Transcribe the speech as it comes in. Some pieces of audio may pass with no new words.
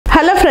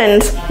Hello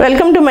friends,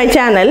 welcome to my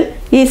channel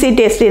Easy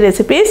Tasty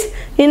Recipes.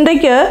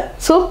 இன்றைக்கு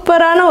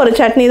சூப்பரான ஒரு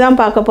சட்னி தான்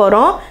பார்க்க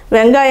போறோம்.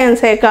 வெங்காயம்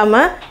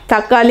சேர்க்காம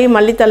தக்காளி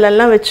மல்லித்தழை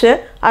எல்லாம் வெச்சு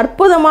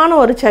அற்புதமான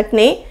ஒரு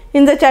சட்னி.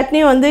 இந்த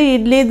சட்னி வந்து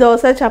இட்லி,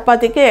 தோசை,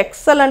 சப்பாத்திக்கு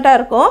எக்ஸலென்ட்டா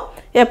இருக்கும்.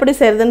 எப்படி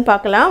செய்யறதுன்னு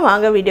பார்க்கலாம்.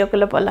 வாங்க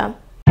வீடியோக்குள்ள போலாம்.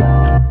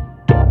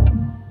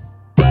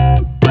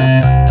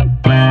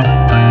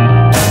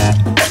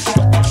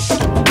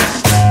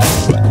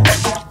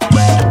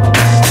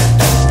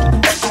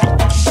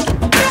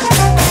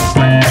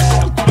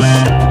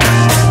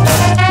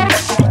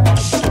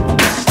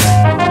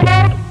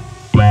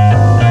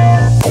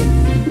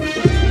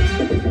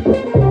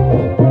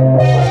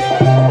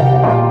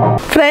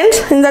 Friends,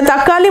 இந்த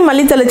தக்காளி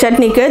மல்லித்தழை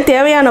சட்னிக்கு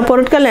தேவையான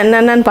பொருட்கள்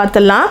என்னென்னன்னு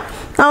பார்த்துடலாம்.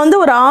 நான் வந்து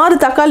ஒரு 6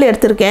 தக்காளி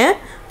எடுத்திருக்கேன்.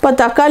 இப்போ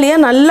தக்காளியை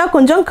நல்லா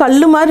கொஞ்சம்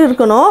கல்லு மாதிரி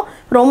இருக்கணும்.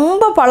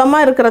 ரொம்ப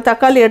பழமாக இருக்கிற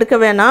தக்காளி எடுக்க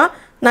வேணாம்.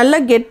 நல்லா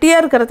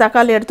கெட்டியாக இருக்கிற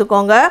தக்காளி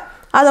எடுத்துக்கோங்க.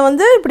 அதை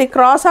வந்து இப்படி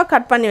கிராஸாக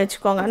கட் பண்ணி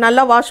வச்சுக்கோங்க.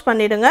 நல்லா வாஷ்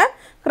பண்ணிவிடுங்க.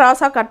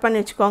 கிராஸாக கட்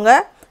பண்ணி வச்சுக்கோங்க.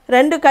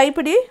 2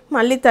 கைப்பிடி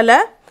மல்லித்தழை,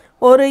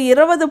 ஒரு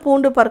 20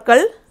 பூண்டு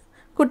பற்கள்,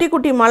 குட்டி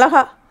குட்டி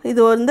மிளகா,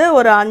 இது வந்து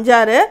ஒரு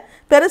 5-6,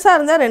 பெருசாக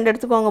இருந்தால் 2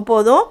 எடுத்துக்கோங்க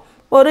போதும்.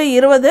 ஒரு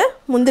 20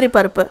 முந்திரி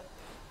பருப்பு.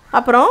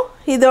 அப்புறம்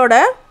இதோட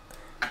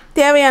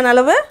தேவையான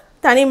அளவு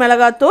தனி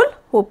மிளகாத்தூள்,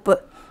 உப்பு.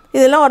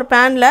 இதெல்லாம் ஒரு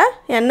பேனில்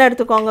எண்ணெய்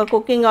எடுத்துக்கோங்க,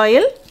 குக்கிங்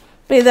ஆயில்.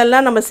 இப்போ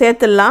இதெல்லாம் நம்ம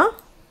சேர்த்துடலாம்.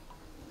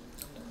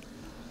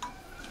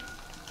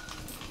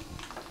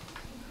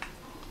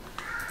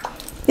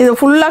 இது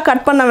ஃபுல்லாக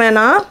கட் பண்ண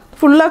வேணாம்.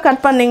 ஃபுல்லாக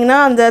கட் பண்ணிங்கன்னா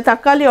அந்த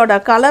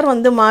தக்காளியோட கலர்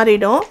வந்து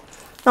மாறிடும்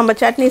நம்ம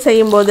சட்னி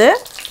செய்யும்போது.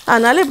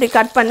 அதனால் இப்படி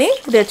கட் பண்ணி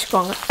இப்படி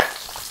வச்சுக்கோங்க.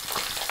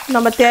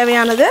 நம்ம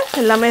தேவையானது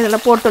எல்லாமே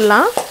இதில்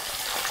போட்டுடலாம்.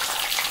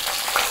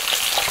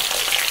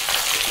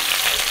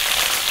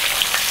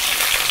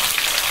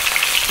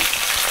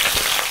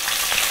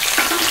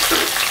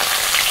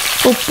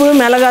 உப்பு,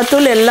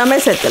 மிளகாத்தூள் எல்லாமே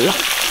சேர்த்துடலாம்.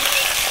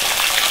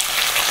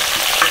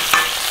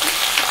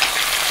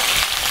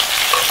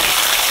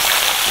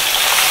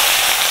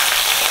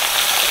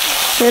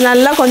 இது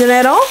நல்லா கொஞ்ச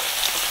நேரம்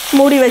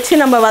மூடி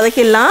வச்சு நம்ம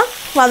வதக்கிடலாம்.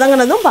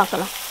 வதங்கினதும்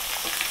பார்க்கலாம்.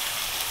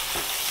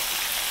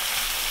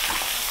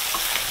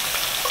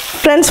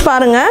 ஃப்ரெண்ட்ஸ்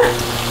பாருங்கள்,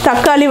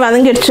 தக்காளி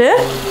வதங்கிடுச்சு.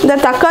 இந்த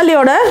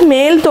தக்காளியோட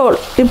மேல் தோல்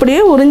இப்படி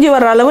உறிஞ்சி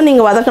வர்ற அளவு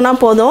நீங்கள் வதக்கினா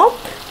போதும்.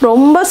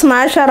 ரொம்ப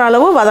ஸ்மாஷ் ஆகிற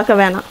அளவு வதக்க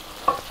வேணாம்.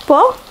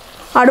 இப்போது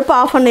அடுப்பு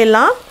ஆஃப்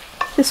பண்ணிடலாம்.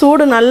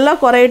 சூடு நல்லா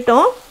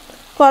குறையட்டும்.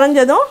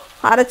 குறைஞ்சதும்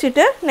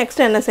அரைச்சிட்டு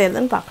நெக்ஸ்ட் என்ன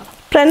செய்யுதுன்னு பார்க்கலாம்.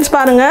 ஃப்ரெண்ட்ஸ்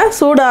பாருங்கள்,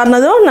 சூடு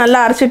ஆறுனதும்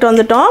நல்லா அரைச்சிட்டு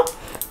வந்துட்டோம்.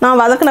 நான்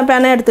வதக்கின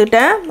பேனை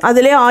எடுத்துக்கிட்டேன்.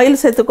 அதிலே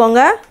ஆயில்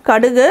சேர்த்துக்கோங்க.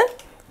 கடுகு,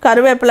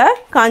 கருவேப்பிலை,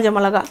 காஞ்ச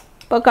மிளகா.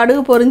 இப்போ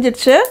கடுகு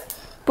பொரிஞ்சிடுச்சு.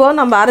 இப்போது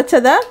நம்ம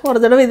அரைச்சதை ஒரு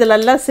தடவை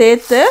இதிலெல்லாம்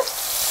சேர்த்து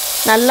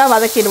நல்லா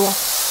வதக்கிடுவோம்.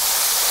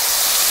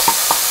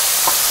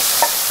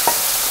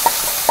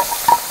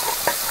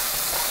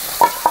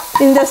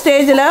 இந்த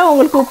ஸ்டேஜில்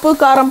உங்களுக்கு உப்பு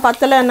காரம்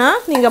பத்தலைன்னா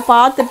நீங்கள்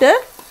பார்த்துட்டு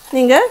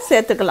நீங்கள்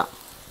சேர்த்துக்கலாம்.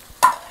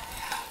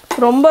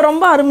 ரொம்ப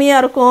ரொம்ப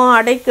அருமையாக இருக்கும்.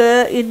 அடைக்கு,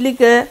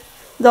 இட்லிக்கு,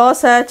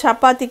 தோசை,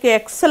 சப்பாத்திக்கு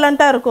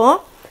எக்ஸலண்ட்டாக இருக்கும்.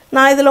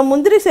 நான் இதில்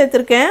முந்திரி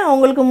சேர்த்துருக்கேன்.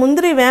 உங்களுக்கு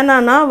முந்திரி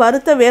வேணான்னா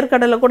வறுத்த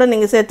வேர்க்கடலை கூட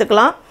நீங்கள்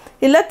சேர்த்துக்கலாம்,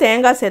 இல்லை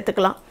தேங்காய்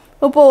சேர்த்துக்கலாம்.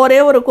 இப்போ ஒரே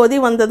ஒரு கொதி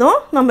வந்ததும்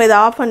நம்ம இதை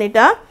ஆஃப்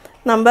பண்ணிட்டா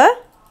நம்ம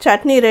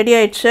சட்னி ரெடி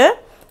ஆயிடுச்சு.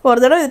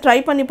 ஒரு தடவை இது ட்ரை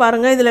பண்ணி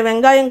பாருங்கள். இதில்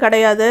வெங்காயம்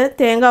கிடையாது,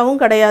 தேங்காயும்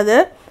கிடையாது.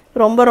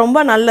 ரொம்ப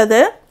ரொம்ப நல்லது.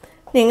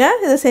 நீங்கள்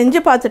இதை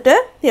செஞ்சு பார்த்துட்டு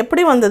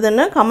எப்படி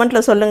வந்ததுன்னு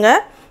கமெண்ட்டில்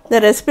சொல்லுங்கள்.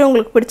 இந்த ரெசிபி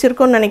உங்களுக்கு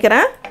பிடிச்சிருக்குன்னு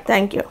நினைக்கிறேன்.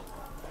 தேங்க்யூ.